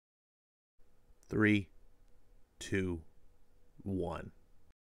3, 2, 1.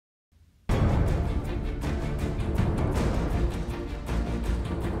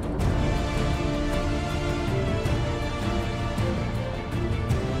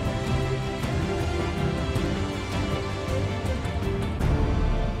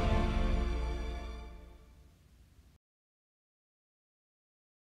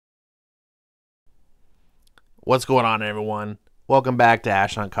 What's going on, everyone? Welcome back to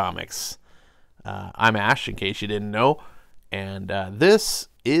Ash on Comics. I'm Ash, in case you didn't know, and this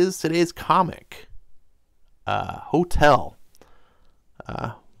is today's comic, Hotell.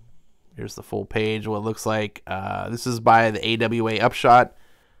 Here's the full page, what it looks like. This is by the AWA Upshot.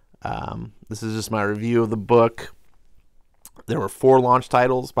 This is just my review of the book. There were 4 launch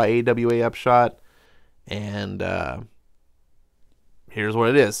titles by AWA Upshot, and here's what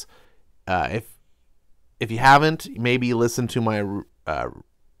it is. If you haven't, maybe listen to my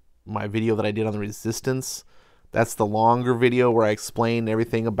my video that I did on the Resistance. That's the longer video where I explain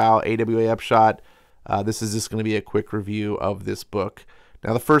everything about AWA Upshot. This is just going to be a quick review of this book.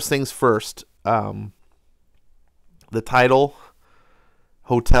 Now, the first things first. The title,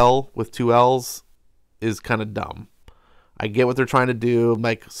 Hotell with 2 L's, is kind of dumb. I get what they're trying to do. I'm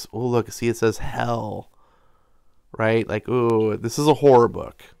like, oh, look, see, it says hell. Right? Like, oh, this is a horror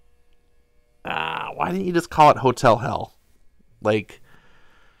book. Why didn't you just call it Hotel Hell? Like,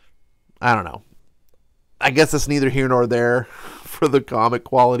 I don't know. I guess it's neither here nor there for the comic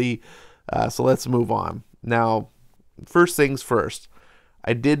quality. So let's move on. Now, first things first.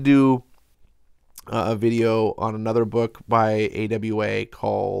 I did do a video on another book by AWA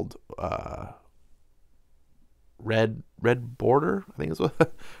called Red Border, I think is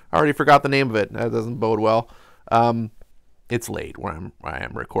what. I already forgot the name of it. That doesn't bode well. It's late where I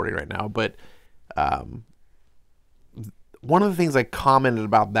am recording right now, but one of the things I commented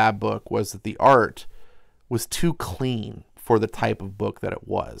about that book was that the art was too clean for the type of book that it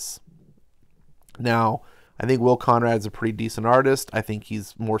was. Now, I think Will Conrad's a pretty decent artist. I think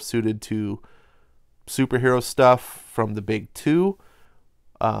he's more suited to superhero stuff from the big 2.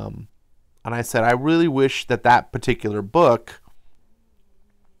 And I said, I really wish that particular book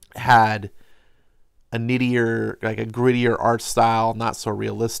had a nittier, like a grittier art style, not so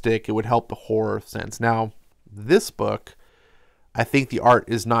realistic. It would help the horror sense. Now, this book, I think the art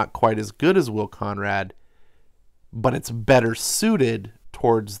is not quite as good as Will Conrad, but it's better suited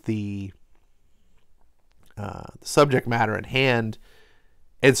towards the subject matter at hand,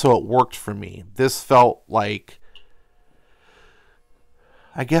 and so it worked for me. This felt like,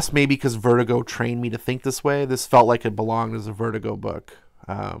 I guess maybe because Vertigo trained me to think this way, this felt like it belonged as a Vertigo book.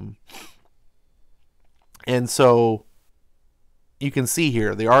 And so you can see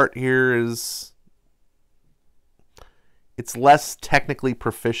here, the art here is, it's less technically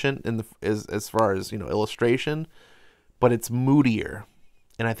proficient in as far as, illustration, but it's moodier.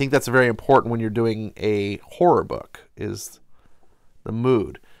 And I think that's very important when you're doing a horror book, is the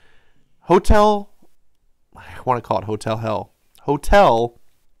mood. Hotell, I want to call it Hotel Hell. Hotell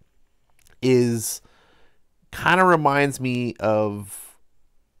is, kind of reminds me of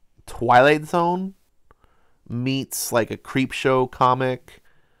Twilight Zone meets like a creep show comic,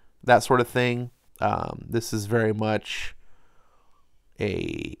 that sort of thing. This is very much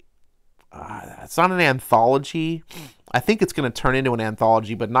it's not an anthology. I think it's going to turn into an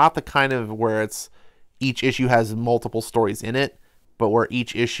anthology, but not the kind of where it's each issue has multiple stories in it, but where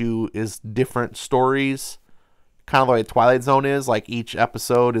each issue is different stories, kind of like Twilight Zone is. Like each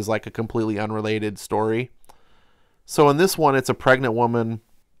episode is like a completely unrelated story. So in this one, it's a pregnant woman,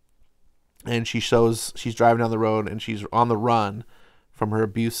 and she's driving down the road, and she's on the run from her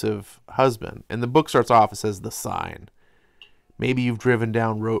abusive husband. And the book starts off, it says, The Sign. Maybe you've driven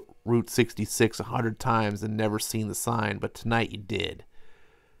down Route 66 100 times and never seen the sign, but tonight you did.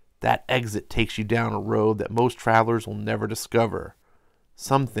 That exit takes you down a road that most travelers will never discover.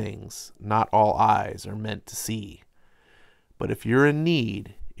 Some things not all eyes are meant to see. But if you're in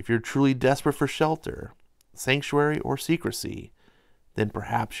need, if you're truly desperate for shelter, sanctuary, or secrecy, then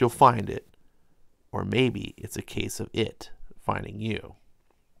perhaps you'll find it. Or maybe it's a case of it finding you.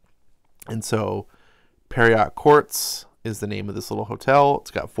 And so, Pierrot Courts is the name of this little hotel.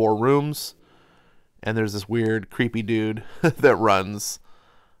 It's got 4 rooms. And there's this weird, creepy dude that runs,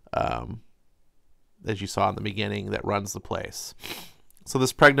 as you saw in the beginning, that runs the place. So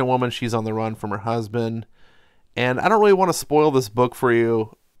this pregnant woman, she's on the run from her husband. And I don't really want to spoil this book for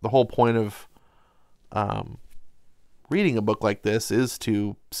you. The whole point of reading a book like this is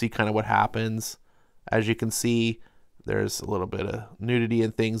to see kind of what happens. As you can see, there's a little bit of nudity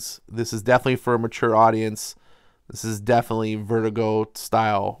and things. This is definitely for a mature audience. This is definitely Vertigo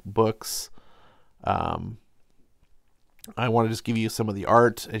style books. I want to just give you some of the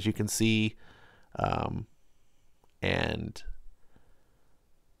art, as you can see, and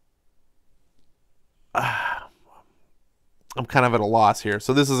I'm kind of at a loss here.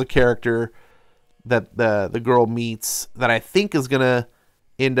 So this is a character that the girl meets that I think is gonna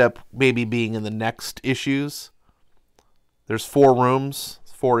end up maybe being in the next issues. There's 4 rooms,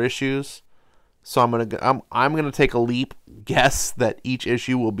 4 issues, so I'm gonna take a leap guess that each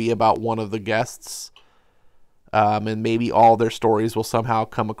issue will be about one of the guests, and maybe all their stories will somehow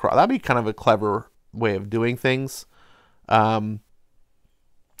come across. That'd be kind of a clever way of doing things.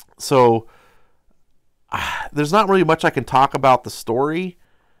 So there's not really much I can talk about the story,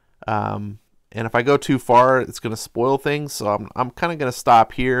 and if I go too far, it's going to spoil things. So I'm kind of going to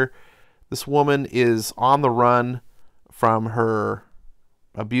stop here. This woman is on the run from her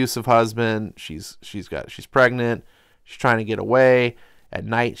abusive husband. She's pregnant. She's trying to get away. At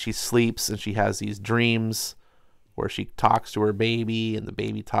night, she sleeps and she has these dreams where she talks to her baby and the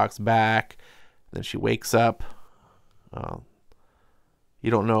baby talks back. Then she wakes up.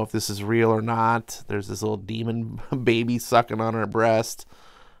 You don't know if this is real or not. There's this little demon baby sucking on her breast.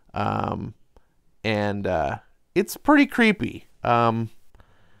 And it's pretty creepy. I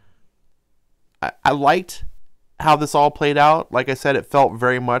liked how this all played out. Like I said, it felt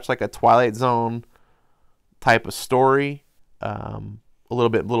very much like a Twilight Zone type of story. A little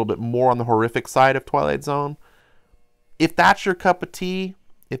bit more on the horrific side of Twilight Zone. If that's your cup of tea,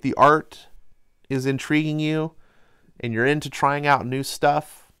 if the art is intriguing you, and you're into trying out new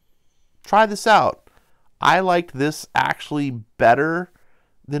stuff, try this out. I liked this actually better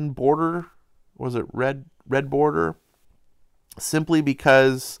than Border. Was it Red Border? Simply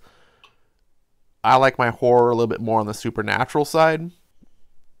because I like my horror a little bit more on the supernatural side.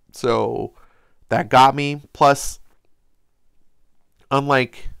 So that got me. Plus,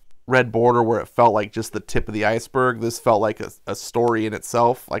 unlike Red Border, where it felt like just the tip of the iceberg, this felt like a story in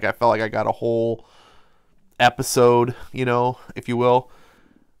itself. Like I felt like I got a whole episode, if you will.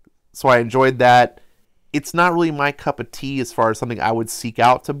 So I enjoyed that. It's not really my cup of tea as far as something I would seek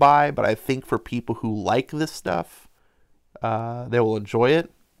out to buy, but I think for people who like this stuff, they will enjoy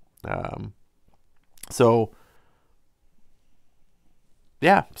it. So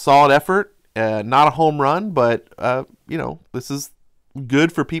yeah, solid effort. Not a home run, but this is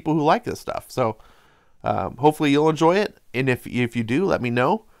good for people who like this stuff. So hopefully you'll enjoy it, and if you do, let me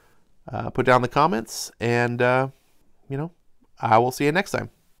know. Put down the comments, and I will see you next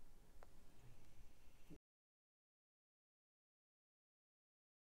time.